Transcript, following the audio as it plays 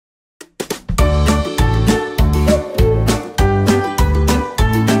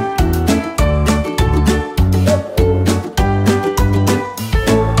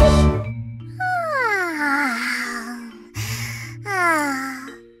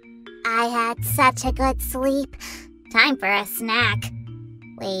I had such a good sleep. Time for a snack.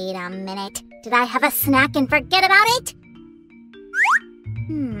 Wait a minute. Did I have a snack and forget about it?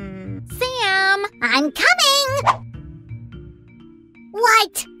 Sam! I'm coming!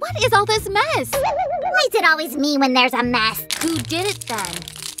 What? What is all this mess? Why is it always me when there's a mess? Who did it then?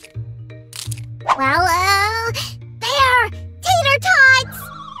 Well, there! Tater tots!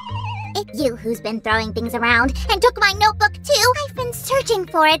 It's you who's been throwing things around and took my notebook too. I've been searching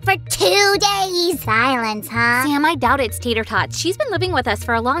for it for 2 days. Silence, huh? Sam, I doubt it's Tater Tots. She's been living with us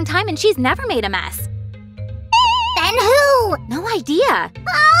for a long time and she's never made a mess. Then who? No idea.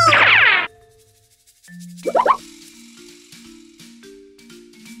 Oh!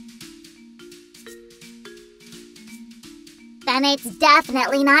 Then it's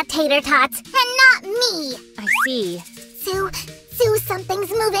definitely not Tater Tots and not me. I see. Sue,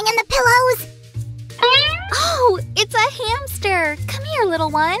 something's moving in the pillows. Oh, it's a hamster. Come here, little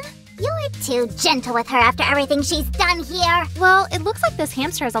one. You're too gentle with her after everything she's done here. Well, it looks like this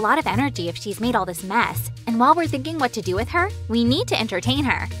hamster has a lot of energy if she's made all this mess. And while we're thinking what to do with her, we need to entertain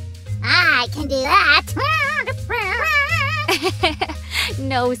her. I can do that.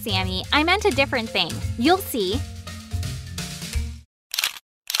 No, Sammy, I meant a different thing. You'll see.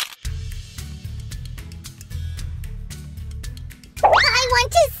 I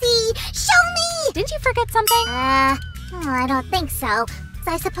want to see. Show me. Didn't you forget something? I don't think so. Was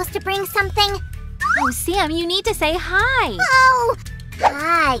I supposed to bring something? Oh, Sam, you need to say hi. Oh!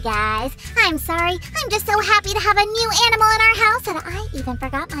 Hi, guys. I'm sorry. I'm just so happy to have a new animal in our house that I even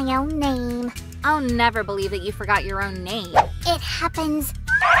forgot my own name. I'll never believe that you forgot your own name. It happens.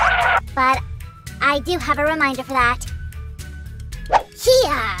 But I do have a reminder for that.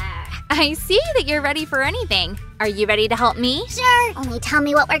 Here! I see that you're ready for anything. Are you ready to help me? Sure. Only tell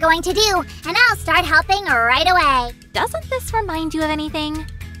me what we're going to do, and I'll start helping right away. Doesn't this remind you of anything?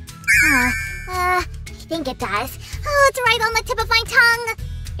 I think it does. Oh, it's right on the tip of my tongue.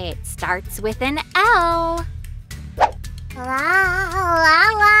 It starts with an L. La, la,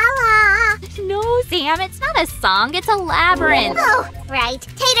 la, la. No, Sam, it's not a song, it's a labyrinth. Oh, right.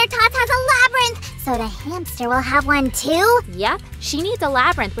 Tater Tots has a labyrinth, so the hamster will have one too? Yep, she needs a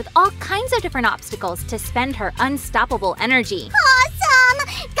labyrinth with all kinds of different obstacles to spend her unstoppable energy.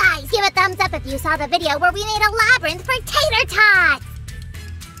 Awesome! Guys, give a thumbs up if you saw the video where we made a labyrinth for Tater Tots!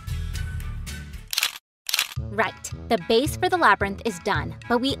 Right, the base for the labyrinth is done,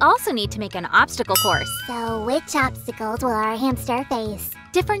 but we also need to make an obstacle course. So which obstacles will our hamster face?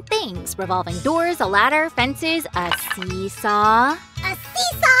 Different things, revolving doors, a ladder, fences, a seesaw. A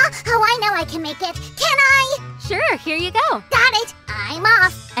seesaw? Oh, I know I can make it. Can I? Sure, here you go. Got it. I'm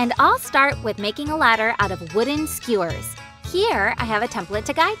off. And I'll start with making a ladder out of wooden skewers. Here, I have a template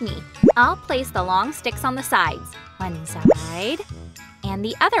to guide me. I'll place the long sticks on the sides, one side, and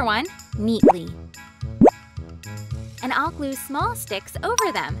the other one neatly. And I'll glue small sticks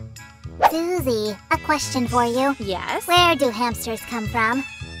over them. Susie, a question for you. Yes? Where do hamsters come from?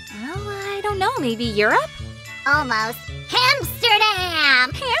 Well, I don't know. Maybe Europe? Almost.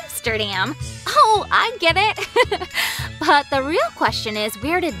 Hamsterdam! Hamsterdam? Oh, I get it. But the real question is,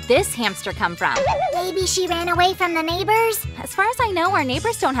 where did this hamster come from? Maybe she ran away from the neighbors? As far as I know, our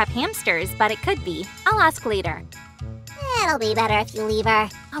neighbors don't have hamsters, but it could be. I'll ask later. It'll be better if you leave her.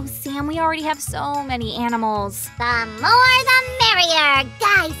 Oh, Sam, we already have so many animals. The more the merrier.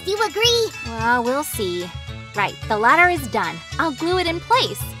 Guys, do you agree? Well, we'll see. Right, the ladder is done. I'll glue it in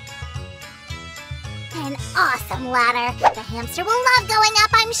place. An awesome ladder. The hamster will love going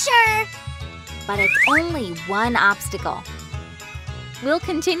up, I'm sure. But it's only one obstacle. We'll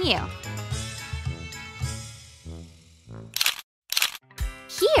continue.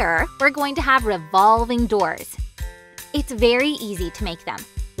 Here, we're going to have revolving doors. It's very easy to make them.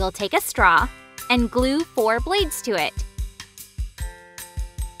 You'll take a straw and glue 4 blades to it.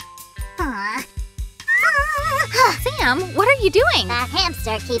 Sam, what are you doing? The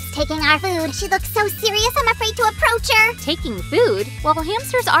hamster keeps taking our food. She looks so serious, I'm afraid to approach her. Taking food? Well,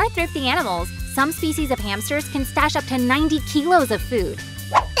 hamsters are thrifty animals. Some species of hamsters can stash up to 90 kilos of food.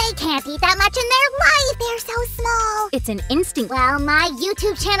 They can't eat that much in their life. They're so small. It's an instinct. Well, my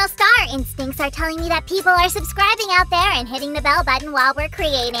YouTube channel star instincts are telling me that people are subscribing out there and hitting the bell button while we're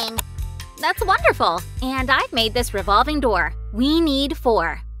creating. That's wonderful. And I've made this revolving door. We need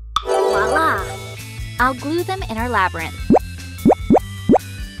 4. Voila! I'll glue them in our labyrinth.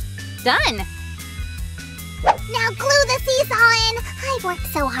 Done! Now glue the seesaw in. I've worked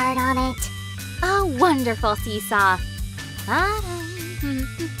so hard on it. A wonderful seesaw.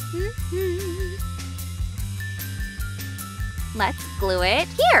 Let's glue it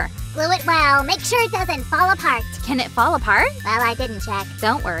here. Glue it well. Make sure it doesn't fall apart. Can it fall apart? Well, I didn't check.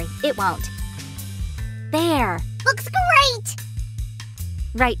 Don't worry, it won't. There. Looks great!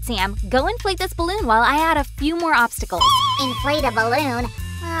 Right, Sam. Go inflate this balloon while I add a few more obstacles. Inflate a balloon?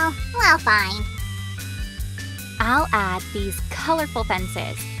 Well, fine. I'll add these colorful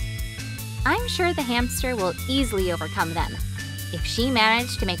fences. I'm sure the hamster will easily overcome them. If she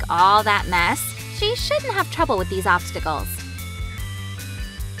managed to make all that mess, she shouldn't have trouble with these obstacles.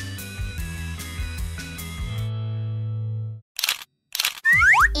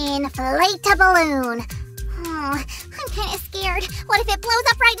 Inflate a balloon. Oh, I'm kind of scared. What if it blows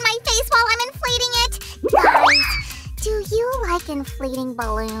up right in my face while I'm inflating it? Guys, do you like inflating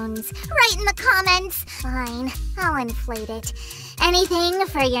balloons? Write in the comments. Fine, I'll inflate it. Anything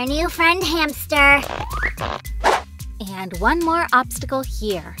for your new friend Hamster. And one more obstacle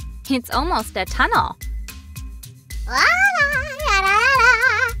here. It's almost a tunnel.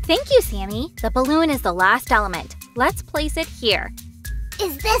 Thank you, Sammy. The balloon is the last element. Let's place it here.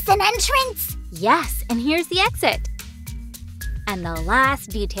 Is this an entrance? Yes, and here's the exit. And the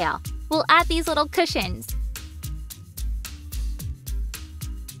last detail. We'll add these little cushions.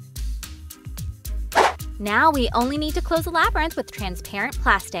 Now we only need to close the labyrinth with transparent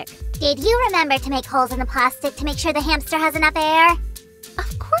plastic. Did you remember to make holes in the plastic to make sure the hamster has enough air?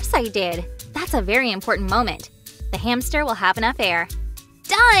 Of course I did. That's a very important moment. The hamster will have enough air.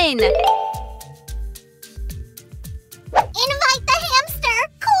 Done! Invite the hamster,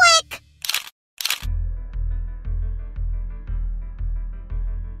 quick!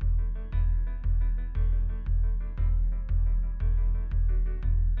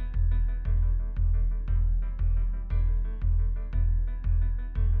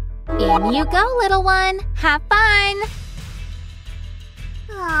 In you go, little one. Have fun!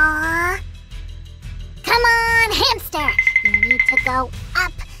 Aww. Come on, hamster! You need to go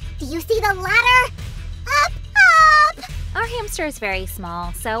up. Do you see the ladder? Up, up! Our hamster is very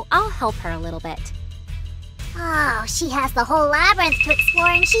small, so I'll help her a little bit. Oh, she has the whole labyrinth to explore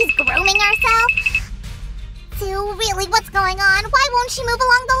and she's grooming herself? Sue, really, what's going on? Why won't she move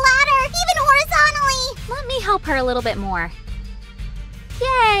along the ladder, even horizontally? Let me help her a little bit more.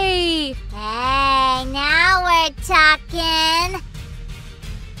 Yay! Hey, now we're talking.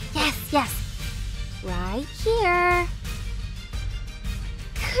 Yes. Right here.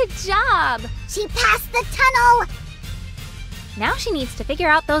 Good job! She passed the tunnel. Now she needs to figure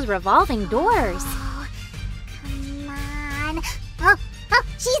out those revolving doors. Oh, come on. Oh,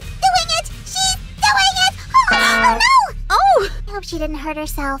 she's doing it! She's doing it! Oh, no! Oh! I hope she didn't hurt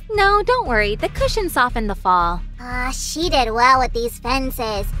herself. No, don't worry. The cushion softened the fall. She did well with these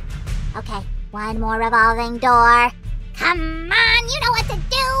fences. Okay, one more revolving door. Come on, you know what to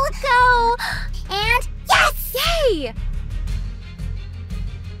do. Go! And yes! Yay!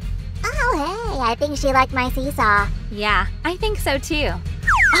 Oh, hey, I think she liked my seesaw. Yeah, I think so too.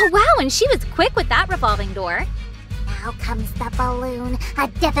 Oh, wow, and she was quick with that revolving door. Now comes the balloon, a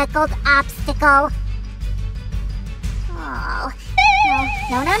difficult obstacle. Oh,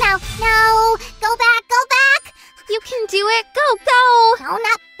 no. Go back. You can do it. Go! No,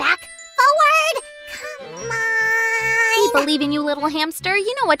 not back. Forward. Come on. We believe in you, little hamster.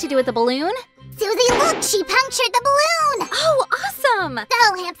 You know what to do with the balloon. Susie, look, she punctured the balloon. Oh, awesome!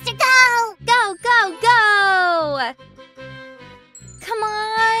 Go, hamster, go. Go! Come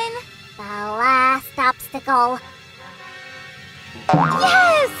on. The last obstacle.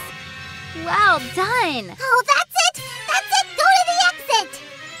 Yes! Well done. Oh, that's it. Go to the exit.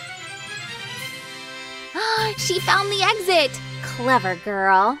 She found the exit. Clever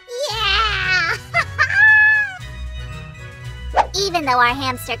girl. Yeah! Even though our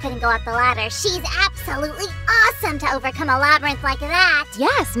hamster couldn't go up the ladder, she's absolutely awesome to overcome a labyrinth like that.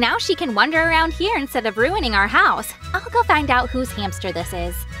 Yes, now she can wander around here instead of ruining our house. I'll go find out whose hamster this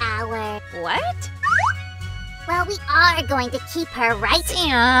is. Our... What? Well, we are going to keep her, right?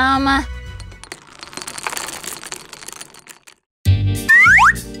 Sam.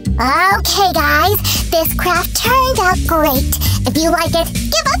 Okay, guys, this craft turned out great. If you like it,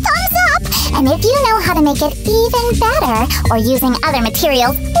 give a thumbs up. And if you know how to make it even better or using other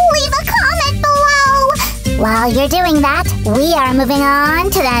materials, leave a comment below. While you're doing that, we are moving on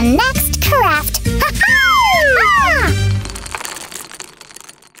to the next craft.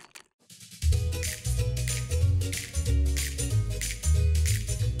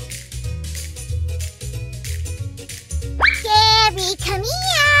 Gary, come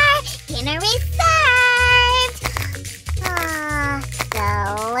here. Dinner is served.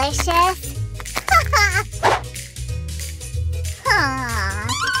 Delicious.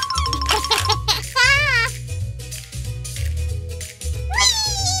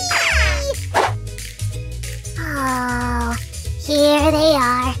 Whee! There they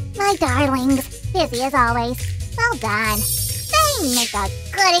are, my darlings. Busy as always. Well done. They make a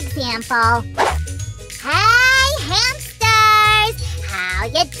good example. Hey, hamsters! How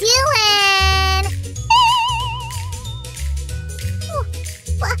you doing? Ooh,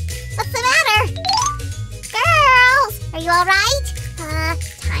 what's the matter? Girls, are you all right?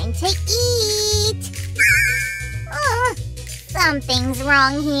 Time to eat. Something's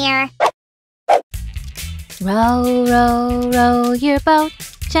wrong here. Row, row, row your boat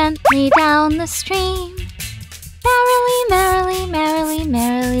gently down the stream. Merrily, merrily, merrily,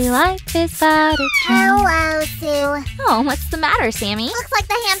 merrily, life is but a dream. Hello, Sue. Oh, what's the matter, Sammy? Looks like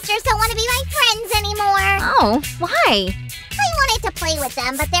the hamsters don't want to be my friends anymore. Oh, why? I wanted to play with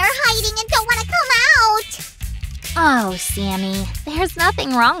them, but they're hiding and don't want to come out. Oh, Sammy, there's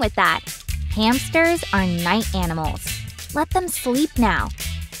nothing wrong with that. Hamsters are night animals. Let them sleep now.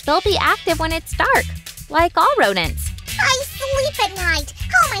 They'll be active when it's dark, like all rodents. I sleep at night.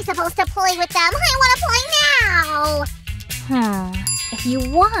 How am I supposed to play with them? I want to play now. If you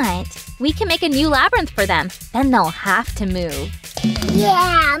want, we can make a new labyrinth for them. Then they'll have to move.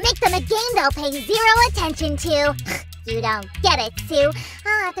 Yeah, make them a game they'll pay zero attention to. You don't get it, Sue.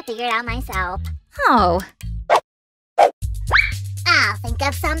 I'll have to figure it out myself. Oh. I'll think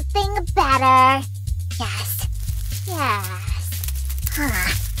of something better. Yes.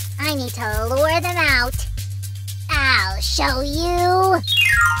 I need to lure them out. I'll show you.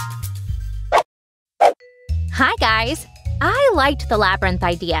 Hi, guys. I liked the labyrinth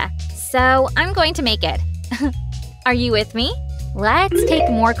idea, so I'm going to make it. Are you with me? Let's take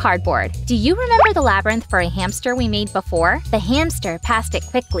more cardboard. Do you remember the labyrinth for a hamster we made before? The hamster passed it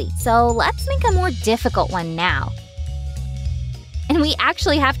quickly, so let's make a more difficult one now. And we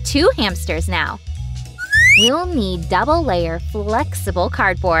actually have 2 hamsters now. We'll need double-layer flexible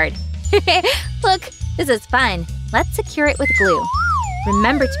cardboard. Look, this is fun. Let's secure it with glue.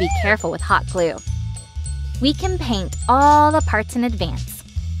 Remember to be careful with hot glue. We can paint all the parts in advance.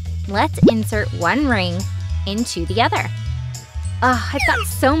 Let's insert one ring into the other. Oh, I've got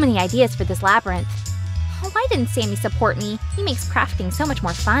so many ideas for this labyrinth. Why didn't Sammy support me? He makes crafting so much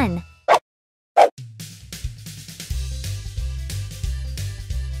more fun.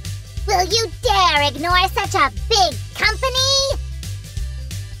 Will you dare ignore such a big company?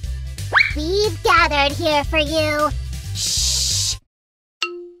 We've gathered here for you. Shh!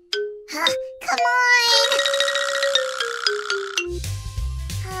 Come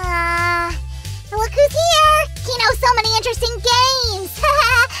on! Look who's here! He knows so many interesting games!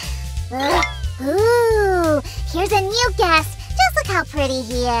 Ooh, here's a new guest. Just look how pretty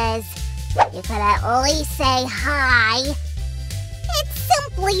he is. You could at least say hi. It's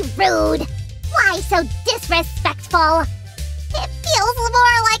simply rude. Why so disrespectful? It feels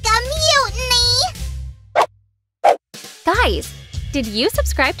more like a mutiny. Guys, did you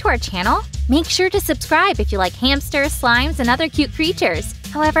subscribe to our channel? Make sure to subscribe if you like hamsters, slimes, and other cute creatures.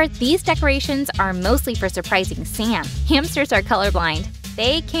 However, these decorations are mostly for surprising Sam. Hamsters are colorblind.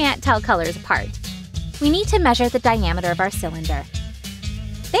 They can't tell colors apart. We need to measure the diameter of our cylinder.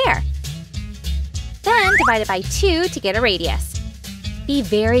 There. Then divide it by 2 to get a radius. Be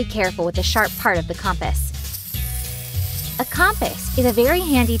very careful with the sharp part of the compass. A compass is a very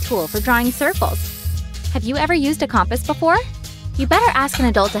handy tool for drawing circles. Have you ever used a compass before? You better ask an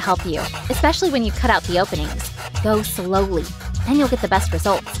adult to help you, especially when you cut out the openings. Go slowly, then you'll get the best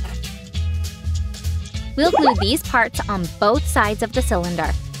results. We'll glue these parts on both sides of the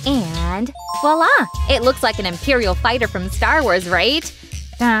cylinder. And voila! It looks like an Imperial fighter from Star Wars, right?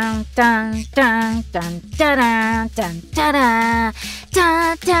 Dun dun dun dun dun dun dun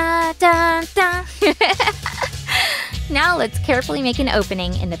dun dun dun dun. Now let's carefully make an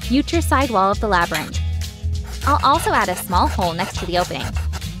opening in the future side wall of the labyrinth. I'll also add a small hole next to the opening.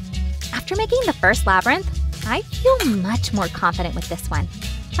 After making the first labyrinth, I feel much more confident with this one.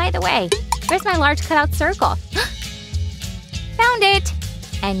 By the way, there's my large cutout circle. Found it!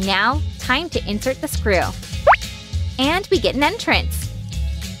 And now, time to insert the screw. And we get an entrance.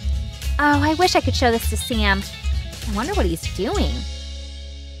 Oh, I wish I could show this to Sam. I wonder what he's doing.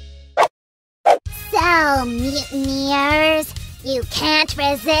 So, mutineers, you can't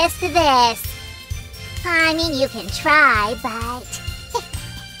resist this. I mean, you can try, but...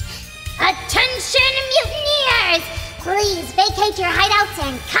 Attention, mutineers! Please vacate your hideouts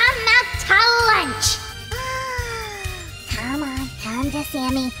and come out to lunch! Come to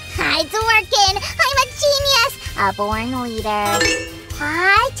Sammy. It's working! I'm a genius! A born leader.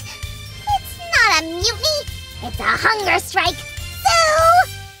 What? It's not a mutiny! It's a hunger strike! Sue!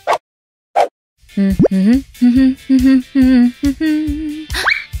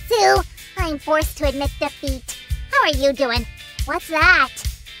 Sue, I'm forced to admit defeat. How are you doing? What's that?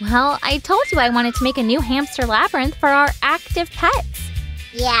 Well, I told you I wanted to make a new hamster labyrinth for our active pets.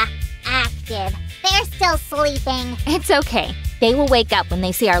 Yeah, active. They're still sleeping. It's okay. They will wake up when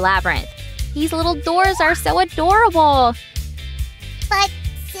they see our labyrinth. These little doors are so adorable. But,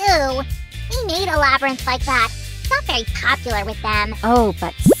 Sue, we made a labyrinth like that. It's not very popular with them. Oh,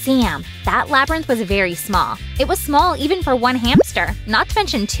 but Sam, that labyrinth was very small. It was small even for one hamster, not to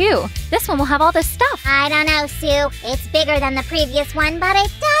mention two. This one will have all this stuff. I don't know, Sue. It's bigger than the previous one, but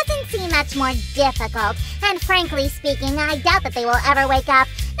it doesn't seem much more difficult. And frankly speaking, I doubt that they will ever wake up,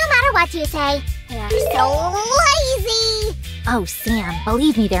 no matter what you say. They are so lazy! Oh, Sam,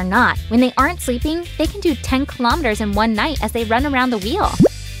 believe me, they're not. When they aren't sleeping, they can do 10 kilometers in one night as they run around the wheel.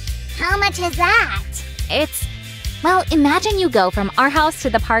 How much is that? Well, imagine you go from our house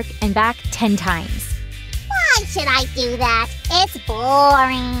to the park and back 10 times. Why should I do that? It's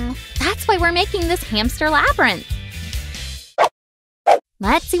boring. That's why we're making this hamster labyrinth.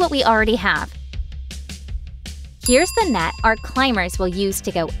 Let's see what we already have. Here's the net our climbers will use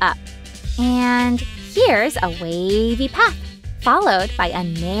to go up. And here's a wavy path, followed by a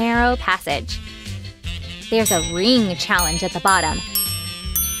narrow passage. There's a ring challenge at the bottom.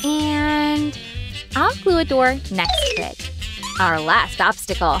 And I'll glue a door next to it. Our last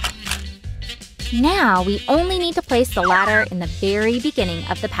obstacle. Now we only need to place the ladder in the very beginning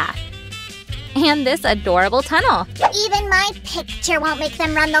of the path. And this adorable tunnel. Even my picture won't make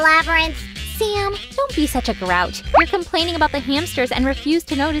them run the labyrinth. Sam, don't be such a grouch. You're complaining about the hamsters and refuse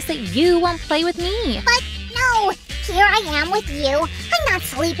to notice that you won't play with me. But no, here I am with you. I'm not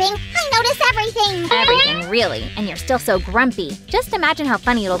sleeping. I notice everything. Everything, really. And you're still so grumpy. Just imagine how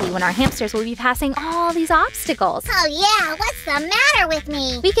funny it'll be when our hamsters will be passing all these obstacles. Oh yeah, what's the matter with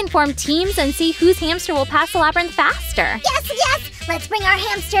me? We can form teams and see whose hamster will pass the labyrinth faster. Yes! Let's bring our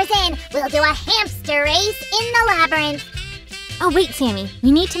hamsters in. We'll do a hamster race in the labyrinth. Oh, wait, Sammy.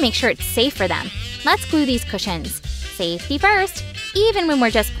 We need to make sure it's safe for them. Let's glue these cushions. Safety first, even when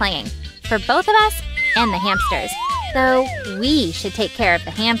we're just playing. For both of us and the hamsters. Though we should take care of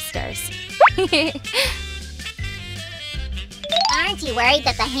the hamsters. Aren't you worried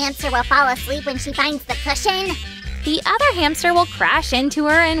that the hamster will fall asleep when she finds the cushion? The other hamster will crash into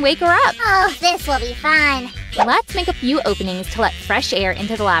her and wake her up. Oh, this will be fun. Let's make a few openings to let fresh air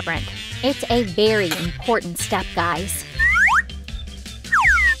into the labyrinth. It's a very important step, guys.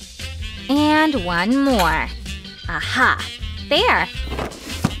 And one more. Aha! There!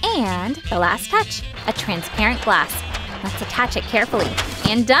 And the last touch, a transparent glass. Let's attach it carefully.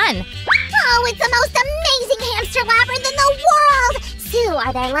 And done! Oh, it's the most amazing hamster labyrinth in the world! Sue,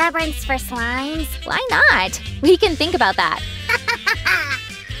 are there labyrinths for slimes? Why not? We can think about that.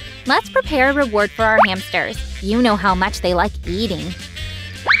 Let's prepare a reward for our hamsters. You know how much they like eating.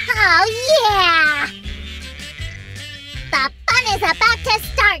 Oh, yeah! The fun is about to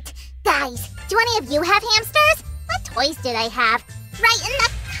start! Guys, do any of you have hamsters? What toys do they have? Write in the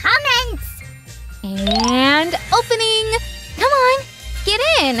comments! And opening! Come on, get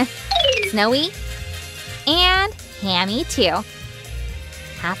in! Snowy and Hammy too.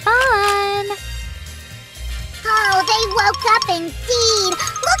 Have fun! Oh, they woke up indeed!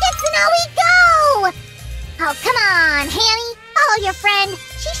 Look at Snowy go! Oh, come on, Hammy! Follow your friend.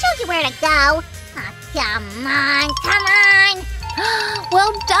 She showed you where to go. Oh, come on!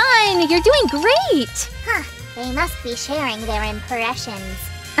 Well done! You're doing great! Huh, they must be sharing their impressions.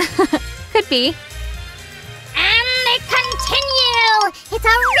 Could be. And they continue! It's a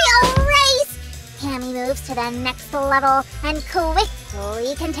real race! Hammy moves to the next level and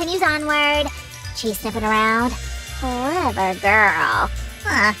quickly continues onward. She's sniffing around. Clever girl.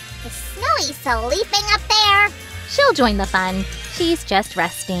 Huh, is Snowy sleeping up there? She'll join the fun. She's just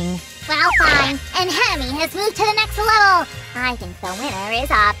resting. Well, fine. And Hammy has moved to the next level. I think the winner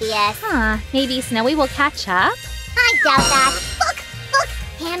is obvious. Maybe Snowy will catch up? I doubt that. Look!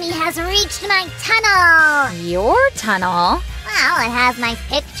 Hammy has reached my tunnel. Your tunnel? Well, it has my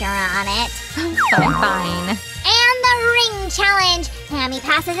picture on it. Fine. And the ring challenge. Hammy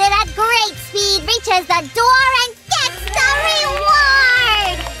passes it at great speed, reaches the door, and gets the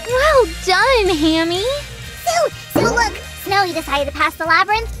reward! Well done, Hammy. Sue, look. Snowy decided to pass the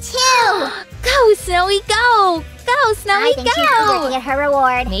labyrinth, too. Go, Snowy, go! Go, Snowy, I think she's eager to get her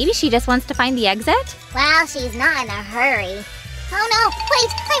reward. Maybe she just wants to find the exit? Well, she's not in a hurry. Oh no,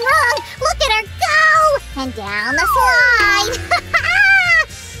 wait, I'm wrong! Look at her go! And down the slide!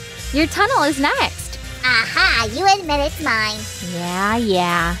 Your tunnel is next. Aha, you admit it's mine.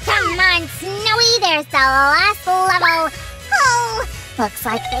 Yeah. Come on, Snowy, there's the last level. Oh, looks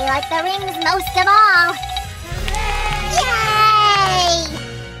like they like the rings most of all. Yay!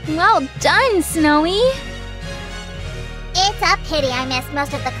 Well done, Snowy. It's It's a pity I missed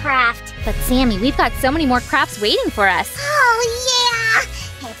most of the craft. But Sammy, we've got so many more crafts waiting for us. Oh yeah!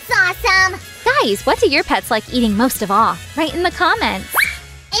 It's awesome! Guys, what do your pets like eating most of all? Write in the comments.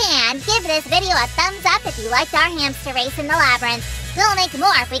 And give this video a thumbs up if you liked our hamster race in the labyrinth. We'll make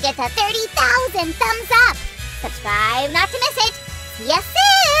more if we get to 30,000 thumbs up. Subscribe not to miss it. See ya soon!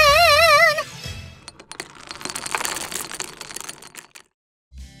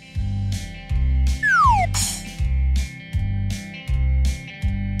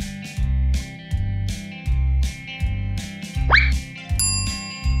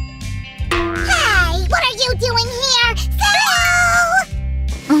 Hey, what are you doing here?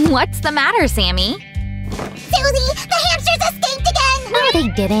 Sue! What's the matter, Sammy? Susie, the hamsters escaped again! No, they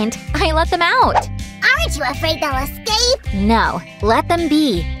didn't. I let them out. Aren't you afraid they'll escape? No, let them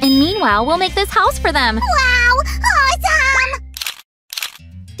be. And meanwhile, we'll make this house for them. Wow! Awesome!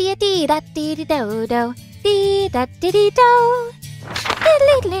 Dee-da-dee-da-dee-dee-do-do. Dee-da-dee-dee-do.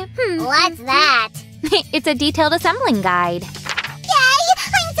 Diddly-dlee. What's that? It's a detailed assembling guide. Yay!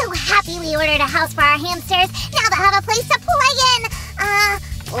 I'm so happy we ordered a house for our hamsters. Now they'll have a place to play in.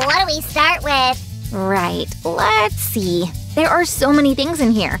 What do we start with? Right, let's see. There are so many things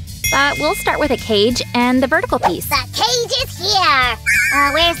in here. But we'll start with a cage and the vertical piece. The cage is here.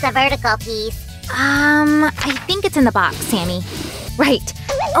 Where's the vertical piece? I think it's in the box, Sammy. Right.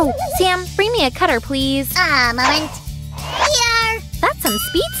 Oh, Sam, bring me a cutter, please. A moment. Here. That's some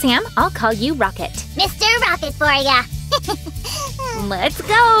speed, Sam. I'll call you Rocket. Mr. Rocket for ya. Let's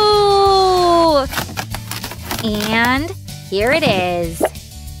go! And here it is.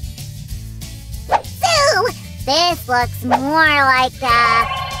 Sue! This looks more like a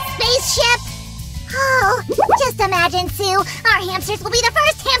spaceship. Oh, just imagine, Sue. Our hamsters will be the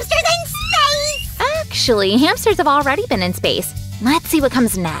first hamsters in space. Actually, hamsters have already been in space. Let's see what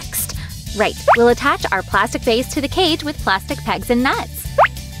comes next. Right, we'll attach our plastic base to the cage with plastic pegs and nuts.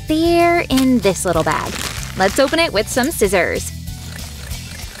 They're in this little bag. Let's open it with some scissors.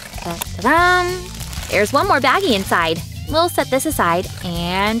 Ta-da-dum! There's one more baggie inside. We'll set this aside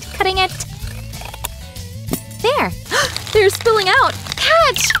and cutting it. There! They're spilling out!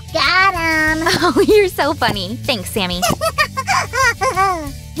 Catch! Got 'em. Oh, you're so funny. Thanks, Sammy.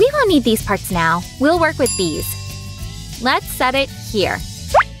 We won't need these parts now. We'll work with these. Let's set it here.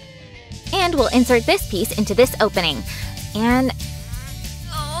 And we'll insert this piece into this opening. And…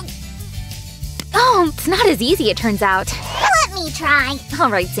 Oh, it's not as easy, it turns out. Let me try. All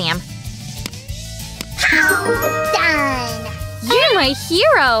right, Sam. Done. You're my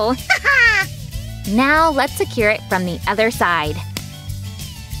hero! Now let's secure it from the other side.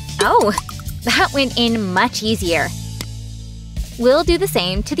 Oh, that went in much easier. We'll do the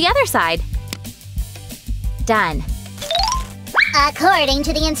same to the other side. Done. According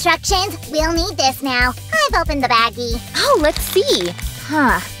to the instructions, we'll need this now. I've opened the baggie. Oh, let's see.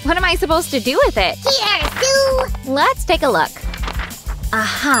 What am I supposed to do with it? Here, Sue. Let's take a look.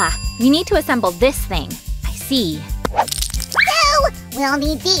 Aha, we need to assemble this thing. I see. Sue, we'll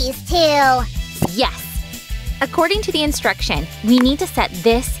need these too. Yes. According to the instruction, we need to set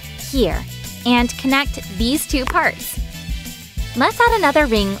this here and connect these two parts. Let's add another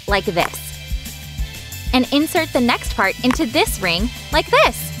ring like this. And insert the next part into this ring like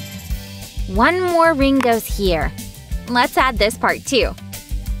this. One more ring goes here. Let's add this part too.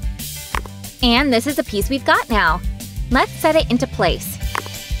 And this is a piece we've got now. Let's set it into place.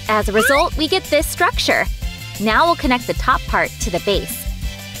 As a result, we get this structure. Now we'll connect the top part to the base.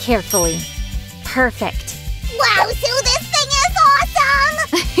 Carefully. Perfect. Wow, Sue, this thing is awesome!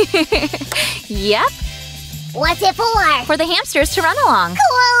 Yep. What's it for? For the hamsters to run along.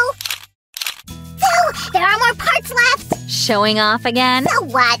 Cool! Sue, there are more parts left! Showing off again? So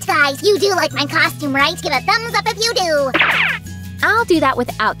what, guys? You do like my costume, right? Give a thumbs up if you do! I'll do that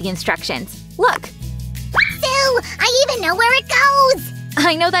without the instructions. Look! Sue, I even know where it goes!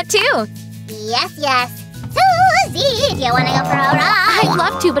 I know that too! Yes, yes. Susie, do you want to go for a ride? I'd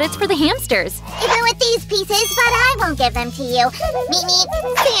love to, but it's for the hamsters. Even with these pieces, but I won't give them to you. Meet me.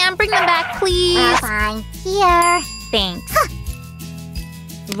 Sam, bring them back, please. Fine. Here. Thanks.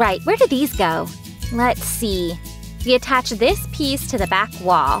 Right, where do these go? Let's see. We attach this piece to the back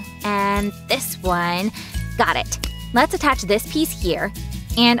wall, and this one. Got it. Let's attach this piece here,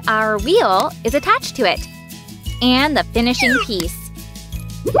 and our wheel is attached to it. And the finishing piece.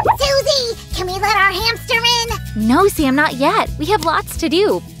 Susie, can we let our hamster in? No, Sam, not yet. We have lots to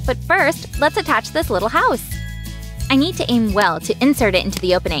do. But first, let's attach this little house. I need to aim well to insert it into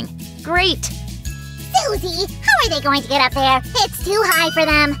the opening. Great! Susie, how are they going to get up there? It's too high for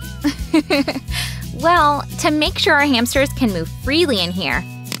them. Well, to make sure our hamsters can move freely in here,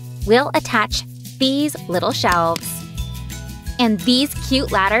 we'll attach these little shelves. And these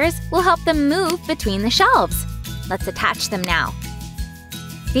cute ladders will help them move between the shelves. Let's attach them now.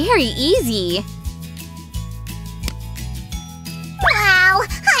 Very easy. Wow,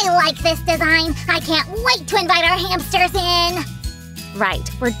 I like this design. I can't wait to invite our hamsters in. Right,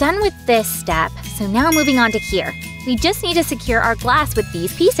 we're done with this step, so now moving on to here. We just need to secure our glass with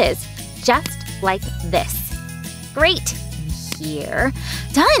these pieces, just like this. Great. Here.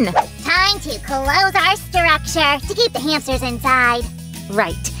 Done! Time to close our structure to keep the hamsters inside.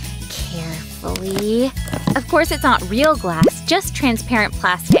 Right. Carefully. Of course, it's not real glass, just transparent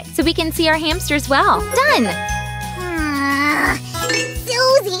plastic, so we can see our hamsters well. Done!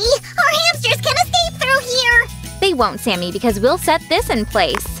 Susie, our hamsters can escape through here. They won't, Sammy, because we'll set this in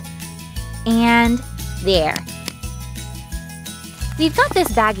place. And there. We've got this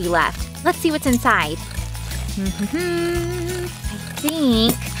baggie left. Let's see what's inside. I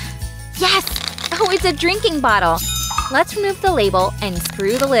think… Yes! Oh, it's a drinking bottle. Let's remove the label and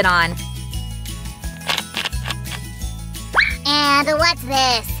screw the lid on. And what's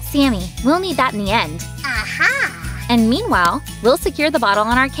this? Sammy, we'll need that in the end. Aha! And meanwhile, we'll secure the bottle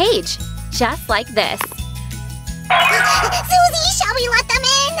on our cage. Just like this. Susie, shall we let them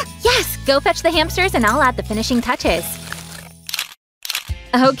in? Yes! Go fetch the hamsters and I'll add the finishing touches.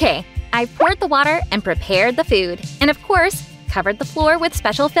 Okay, I poured the water and prepared the food. And of course, covered the floor with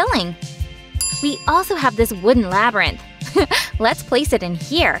special filling. We also have this wooden labyrinth. Let's place it in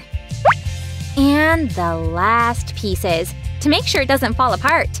here. And the last pieces, to make sure it doesn't fall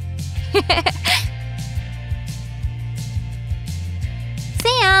apart.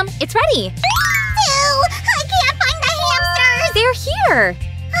 Sam, it's ready! Ew, I can't find the hamsters! They're here!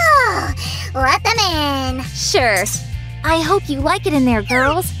 Oh, let them in. Sure. I hope you like it in there,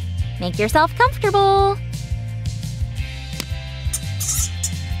 girls. Make yourself comfortable.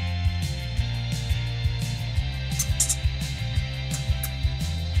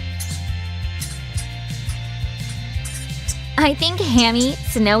 I think Hammy,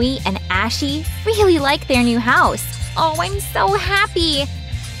 Snowy, and Ashy really like their new house. Oh, I'm so happy!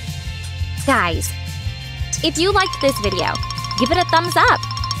 Guys, if you liked this video, give it a thumbs up.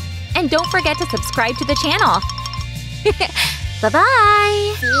 And don't forget to subscribe to the channel.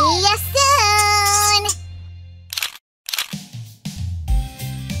 Bye-bye! See ya soon!